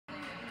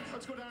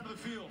Let's go down to the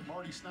field.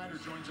 Marty Snyder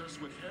joins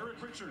us with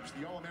Erik Richards,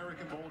 the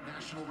All-American Bowl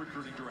National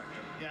Recruiting Director.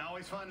 Yeah,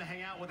 always fun to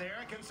hang out with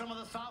Erik and some of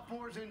the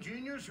sophomores and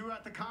juniors who are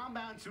at the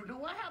Combine. So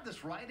do I have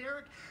this right,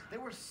 Erik? There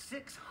were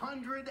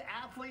 600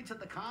 athletes at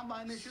the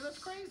Combine this year. That's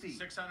crazy.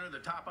 600. The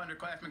top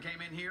underclassmen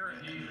came in here.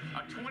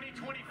 A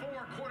 2024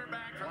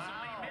 quarterback from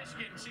Saline,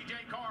 Michigan,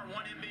 C.J. Carr,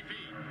 won MVP.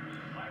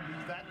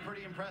 That's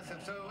pretty impressive.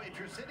 So if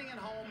you're sitting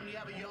at home and you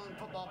have a young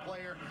football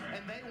player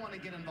and they want to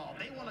get involved,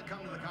 they want to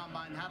come to the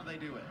Combine, how do they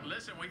do it?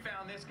 Listen, we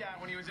found this guy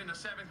when he was in the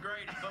 7th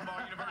grade at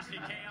Football University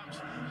camps.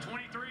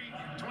 23,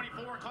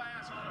 24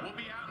 class will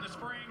be out in the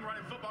spring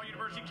running Football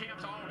University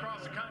camps all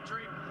across the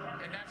country,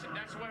 and that's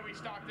the way we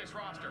stock this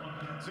roster.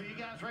 So you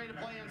guys ready to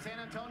play in San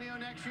Antonio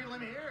next year?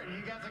 Let me hear it. Are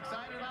you guys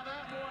excited about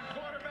that? Number one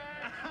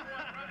quarterback,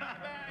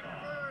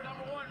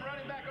 number one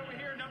running back over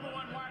here, number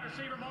one wide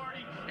receiver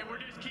Marty, and we're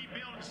just keep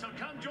building. So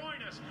come join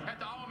us at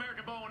the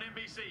All-American Bowl on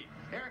NBC.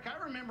 Erik, I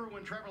remember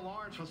when Trevor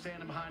Lawrence was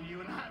standing behind you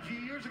and a few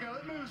years ago.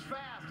 It moves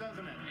fast,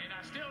 doesn't it? And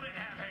I still didn't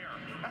have hair.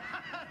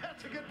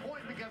 That's a good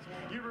point because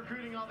you're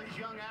recruiting all these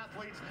young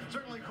athletes.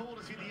 Certainly cool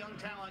to see the young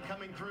talent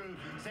coming through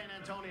San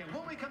Antonio.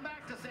 When we come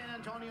back to San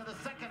Antonio, the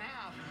second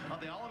half of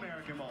the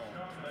All-American Bowl.